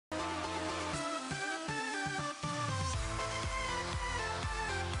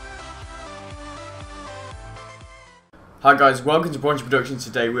Hi guys, welcome to Bunch Productions.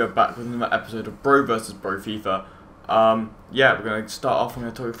 Today we are back with another episode of Bro vs Bro FIFA. Yeah, we're going to start off. I'm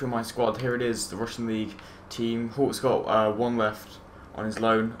going to talk you through my squad. Here it is, the Russian League team. Hawk's got one left on his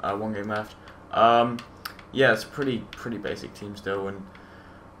loan, one game left. Yeah, it's a pretty basic team still. And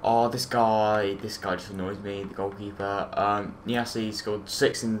this guy just annoys me, the goalkeeper. Niasi scored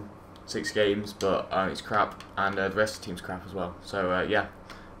 6 in 6 games, but he's crap, and the rest of the team's crap as well. So yeah.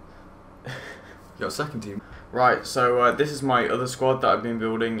 You got a second team. Right, so this is my other squad that I've been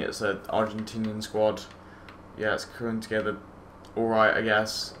building. It's an Argentinian squad. Yeah, it's coming together alright, I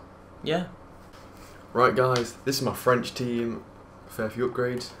guess. Yeah. Right guys, this is my French team. Fair few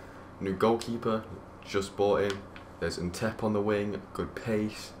upgrades. New goalkeeper, just bought him. There's Ntep on the wing, good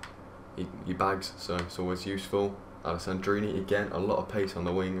pace. He bags, so it's always useful. Alessandrini again, a lot of pace on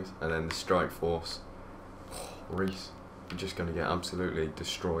the wings. And then the strike force. Reese, you're just going to get absolutely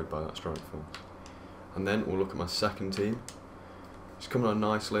destroyed by that strike force. And then we'll look at my second team. It's coming on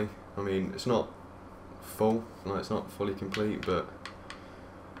nicely. I mean, it's not full, it's not fully complete, but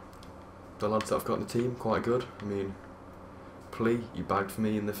the lads that I've got in the team, quite good. I mean, Plea, you bagged for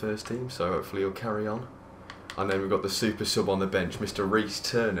me in the first team, so hopefully he'll carry on. And then we've got the super sub on the bench, Mr. Reese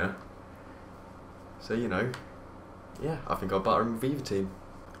Turner. So, you know, yeah, I think I'll batter him with either team.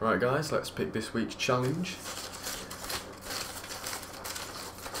 Right guys, let's pick this week's challenge.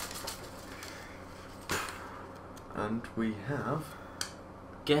 And we have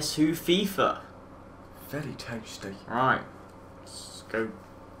Guess Who FIFA. very tasty. Right, let's go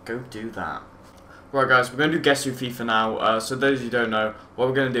do that. Right guys, we're going to do Guess Who FIFA now. So those of you who don't know, what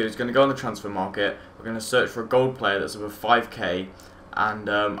we're going to do is going to go on the transfer market. We're going to search for a gold player that's above 5k, and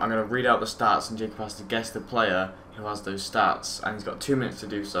I'm going to read out the stats, and Jacob has to guess the player who has those stats, and he's got 2 minutes to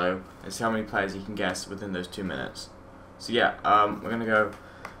do so. And see how many players he can guess within those 2 minutes. So yeah, we're going to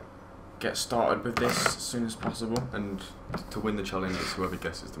get started with this as soon as possible. And to win the challenge, it's whoever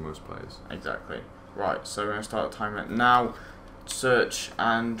guesses the most players. Exactly. Right, so we're going to start the timer now. Search,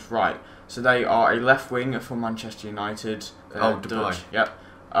 and right. So they are a left wing from Manchester United. Dubai. Dutch. Yep.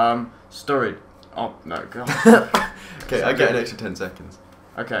 Sturridge. Oh, no, God. Okay, I get an extra 10 seconds.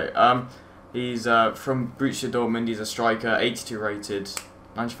 Okay, he's from Borussia Dortmund. He's a striker, 82 rated,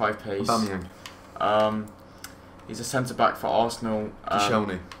 95 pace. Aubameyang. He's a centre-back for Arsenal.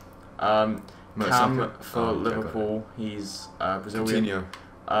 Koscielny. Cam for Liverpool. He's Brazilian.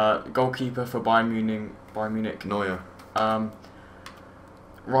 Coutinho. Goalkeeper for Bayern Munich. Neuer.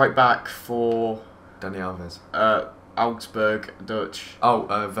 Right back for Dani Alves. Augsburg, Dutch.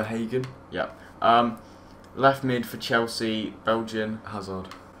 Oh, Verhagen. Yep. Left mid for Chelsea, Belgian. Hazard.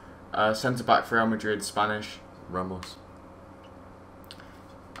 Centre back for Real Madrid, Spanish. Ramos.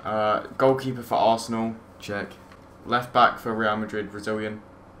 Goalkeeper for Arsenal. Czech. Left back for Real Madrid, Brazilian.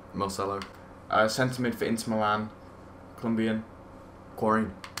 Marcelo. Centre mid for Inter Milan, Colombian.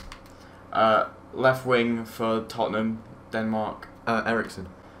 Quarine. Left wing for Tottenham, Denmark. Ericsson.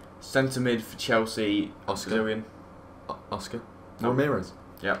 Centre mid for Chelsea, Oscar. Brazilian. Oscar. No. Ramirez.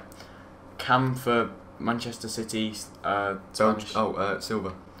 Yep. Cam for Manchester City, Spanish.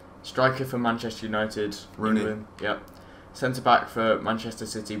 Silva. Striker for Manchester United, Rooney. England. Yep. Centre back for Manchester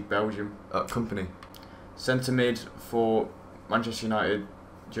City, Belgium. Company. Centre mid for Manchester United,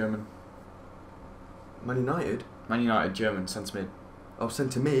 German. Man United. Man United, German, centre mid. Oh,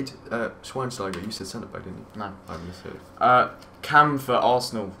 centre mid. Schweinsteiger. You said centre back, didn't you? No. I misheard. Cam for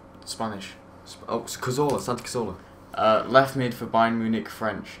Arsenal, Spanish. Cazorla. Santi Cazorla. Left mid for Bayern Munich,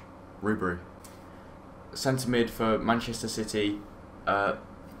 French. Ribery. Centre mid for Manchester City.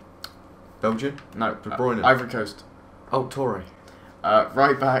 Belgian. No. De Bruyne. Ivory Coast. Oh, Torre.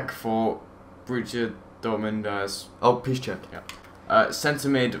 Right back for Borussia Dortmund. Piszczek. Centre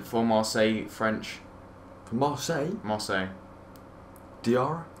mid for Marseille, French. For Marseille. Marseille.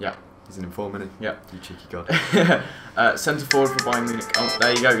 Diarra. Yeah. He's an informer, isn't he? Yeah. You cheeky god. Centre forward for Bayern Munich. Oh,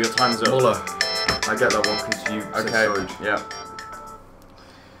 there you go. Your time's up. Muller. I get that one because you said Sturridge. Yeah.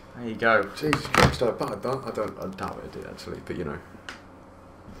 There you go. Jesus Christ, I bad that. I doubt it did actually, but you know.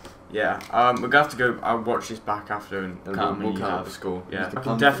 Yeah. We're gonna have to go. I'll watch this back after and count we'll count up the score. Yeah. I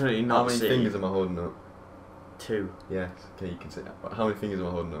can definitely not How many see. fingers am I holding up? 2. Yes. Okay, you can see that. How many fingers am I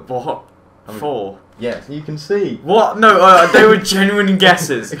holding up? What? 4. Yes, you can see. What? No, they were genuine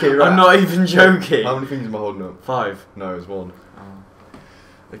guesses. Okay, right. I'm not even joking. How many fingers am I holding up? 5. No, it was 1.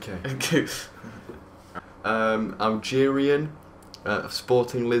 Oh. Okay. Algerian,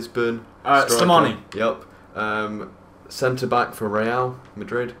 Sporting Lisbon. Slimani. Yep. Centre back for Real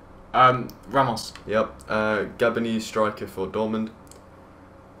Madrid. Ramos. Yep. Gabonese striker for Dortmund.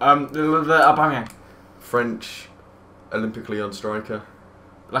 The Aubameyang. French Olympic Lyon striker.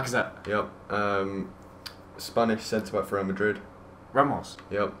 Lacazette. Yep. Spanish centre back for Real Madrid. Ramos.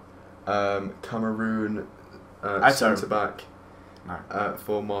 Yep. Cameroon Eto'o. centre back No.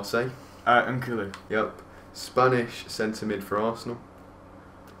 for Marseille. Nkulu. Yep. Spanish centre mid for Arsenal.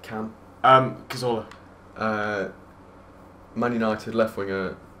 Cam. Cazorla. Man United left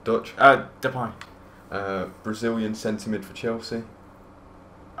winger Dutch. Depay. Brazilian centre mid for Chelsea.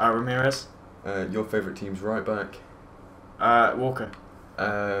 Ramirez. Your favourite team's right back. Walker.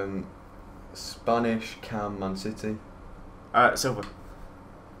 Spanish Cam Man City. Silva.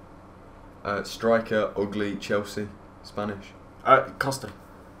 Striker Ugly Chelsea. Spanish. Costa.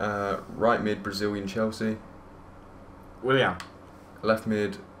 Right mid Brazilian Chelsea. William. Left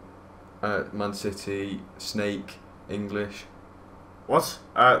mid Man City Snake English. What?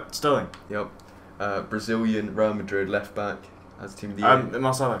 Sterling. Yep. Brazilian Real Madrid left back as team of the year.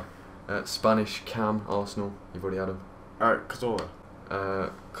 Marcelo. Spanish Cam Arsenal. You've already had him. Cazorla.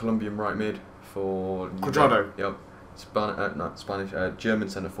 Colombian right mid for Cuadrado. Yep. Not Spanish. German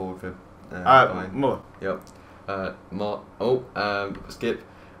centre forward for Muller. Yep. Skip.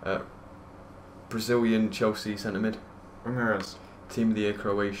 Brazilian Chelsea centre mid. Ramirez. Team of the year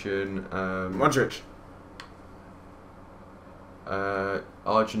Croatian. Modric.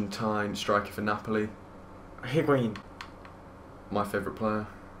 Argentine striker for Napoli. Higuain. My favourite player.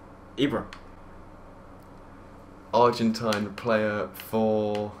 Ibra. Argentine player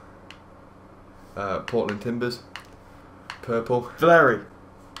for Portland Timbers. Purple. Valeri.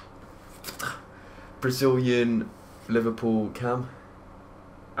 Brazilian Liverpool Cam.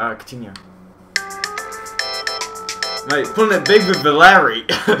 Coutinho. Mate, pulling it big with Valeri.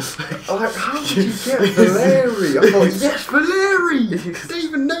 How did you get Valeri? I thought, yes, Valeri! I don't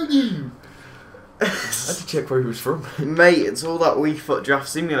even know you! I had to check where he was from. Mate, it's all that Wii Foot Draft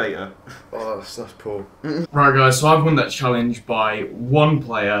Simulator. Oh, that's poor. Right, guys, so I've won that challenge by one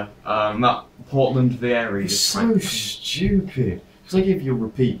player, that Portland Valeri. It's so stupid. Because I gave you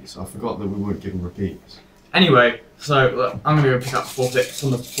repeats. I forgot that we weren't giving repeats. Anyway, so look, I'm going to go pick up forfeit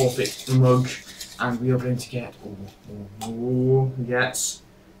from the forfeit mug, and we are going to get, yes,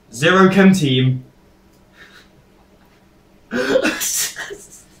 Zero Chem Team.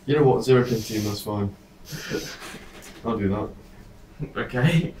 You know what? Zero Chem Team, that's fine. I'll do that.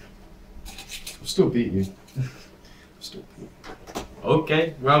 Okay. I'll still beat you.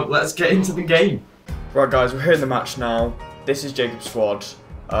 Okay, well, let's get into the game. Right, guys, we're here in the match now. This is Jacob's squad.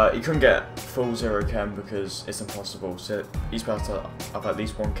 He couldn't get full Zero Chem because it's impossible, so he's supposed to have at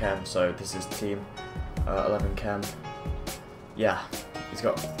least one Chem, so this is team 11 Chem. Yeah, he's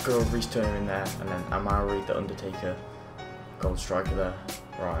got good old Reece Turner in there, and then Amari, the Undertaker, gold striker there.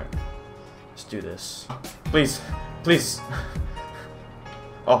 Right, let's do this. Please, please.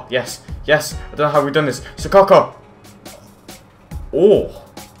 Oh, yes, yes, I don't know how we've done this. Sakoko! Oh!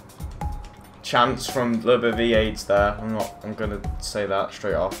 Chance from a little bit of V8s there. I'm gonna say that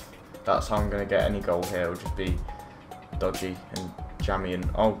straight off. That's how I'm gonna get any goal here. It'll just be dodgy and jammy and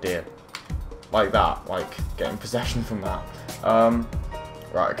oh dear. Like that, like getting possession from that.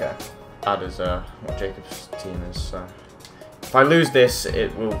 Right, okay. That is what Jacob's team is, so if I lose this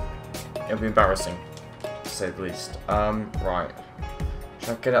it'll be embarrassing, to say the least. Right. Should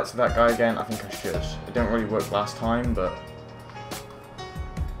I get out to that guy again? I think I should. It didn't really work last time, but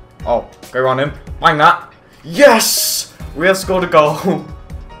oh, go on him. Bang that. Yes! We have scored a goal. I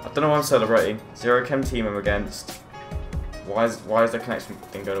don't know why I'm celebrating. Zero Chem team I'm against. Why is the connection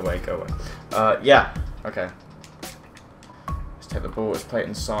thing going away? Go away. Yeah. Okay. Let's take the ball. Let's play it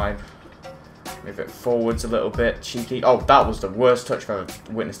inside. Move it forwards a little bit. Cheeky. Oh, that was the worst touch I've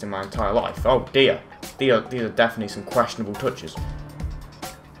ever witnessed in my entire life. Oh dear. These are definitely some questionable touches.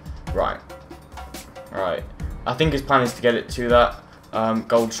 Right. Right. I think his plan is to get it to that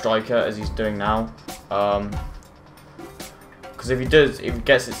gold striker as he's doing now. Because if he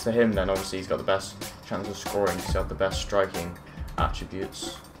gets it to him, then obviously he's got the best chance of scoring because he'll have the best striking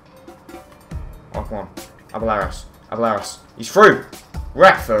attributes. Oh, come on. Abelaras. Abelaras. He's through!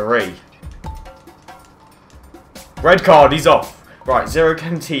 Referee. Red card, he's off. Right, Zero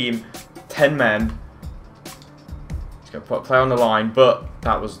Chem team, 10 men. He's going to put a player on the line, but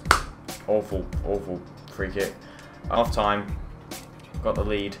that was awful, awful free kick. Half time. Got the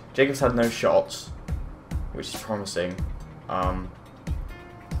lead. Jacobs had no shots, which is promising.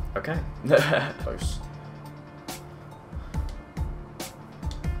 Okay. Close.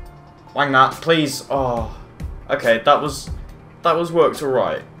 Wang that, please. Oh, okay. That was worked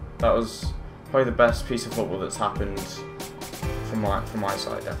alright. That was probably the best piece of football that's happened from my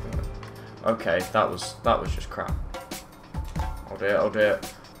side, definitely. Okay, that was just crap. I'll do it. I'll do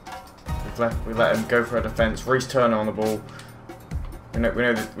it. We let him go for a defence. Reece Turner on the ball. We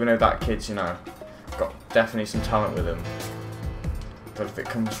know that kid's, you know, definitely some talent with him. But if it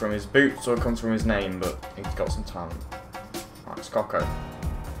comes from his boots or it comes from his name, but he's got some talent. Right, Skoko.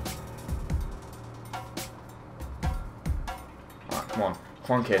 Right, come on.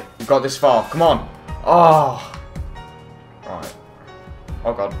 Come on, kid. You've got this far. Come on. Oh! Right.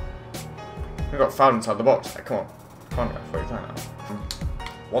 Oh, God. We got fouled inside the box. Hey, come on. Come on, get now.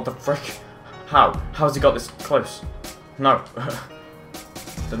 What the frick? How? How's he got this close? No.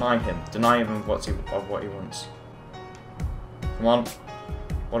 Deny him. Deny him of what he wants. Come on.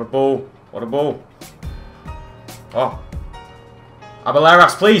 What a ball. What a ball. Oh.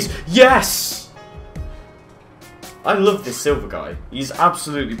 Abeleras, please. Yes! I love this silver guy. He's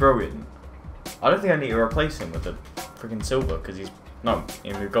absolutely brilliant. I don't think I need to replace him with the freaking silver because he's... No,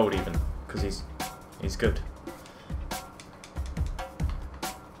 in the gold even. Because he's good.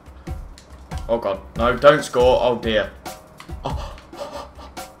 Oh god. No, don't score. Oh dear. Oh.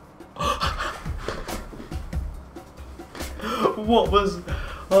 What was...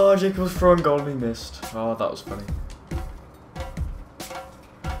 Oh, Jacob was throwing goal and he missed. Oh, that was funny.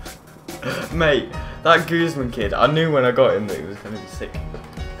 Mate, that Guzman kid, I knew when I got him that he was going to be sick.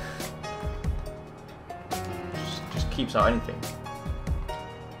 Just keeps out anything.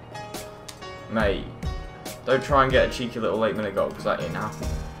 Mate, don't try and get a cheeky little late minute goal because that ain't happening.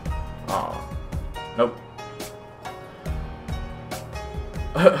 Oh. Nope.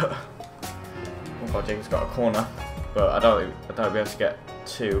 Oh god, Jacob's got a corner, but I don't be able to get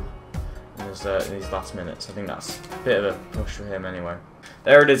two in these last minutes. I think that's a bit of a push for him anyway.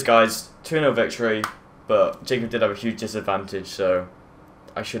 There it is, guys. 2-0 victory, but Jacob did have a huge disadvantage, so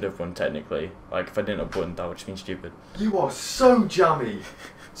I should have won technically. Like, if I didn't have won, that would have been stupid. You are so jammy.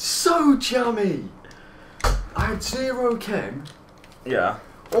 So jammy. I had 0 chem. Yeah.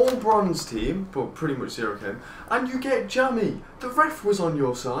 All bronze team, but pretty much 0 chem. And you get jammy. The ref was on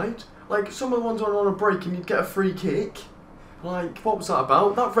your side. Like, some of the ones were on a break and you'd get a free kick. Like, what was that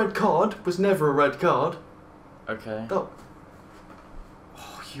about? That red card was never a red card. Okay. That...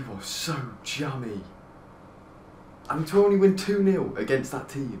 Oh, you are so jammy. And to only win 2-0 against that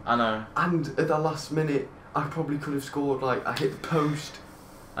team. I know. And at the last minute, I probably could have scored, like, I hit the post.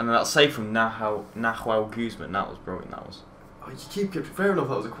 And that save from Nahuel Guzman, that was brilliant, that was. Oh, you keep it. Fair enough,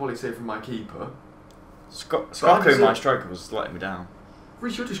 that was a quality save from my keeper. Skoko, my striker, was letting me down.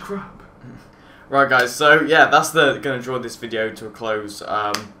 Reece, you're just crap. Right, guys, so yeah, that's going to draw this video to a close.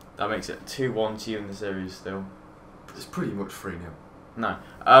 That makes it 2-1 to you in the series still. It's pretty much 3-0. No.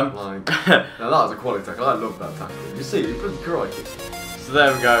 Like, now that was a quality tackle. I love that tackle. You see, it's pretty crikey. So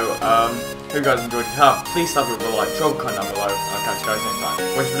there we go. Hope you guys enjoyed. Please stop with a like, drop a comment down below, and I'll catch you guys next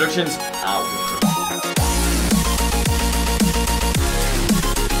time. Wish Productions, out.